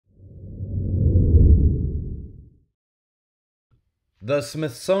The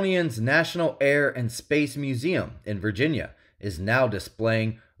Smithsonian's National Air and Space Museum in Virginia is now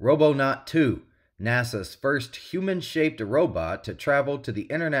displaying Robonaut 2, NASA's first human-shaped robot to travel to the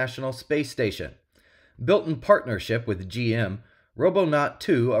International Space Station. Built in partnership with GM, Robonaut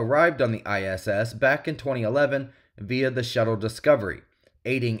 2 arrived on the ISS back in 2011 via the shuttle Discovery,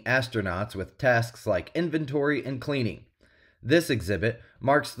 aiding astronauts with tasks like inventory and cleaning. This exhibit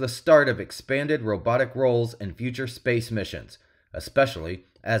marks the start of expanded robotic roles in future space missions, especially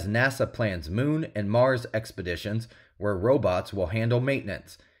as NASA plans Moon and Mars expeditions where robots will handle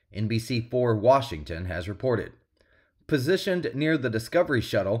maintenance, NBC4 Washington has reported. Positioned near the Discovery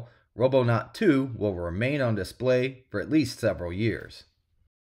shuttle, Robonaut 2 will remain on display for at least several years.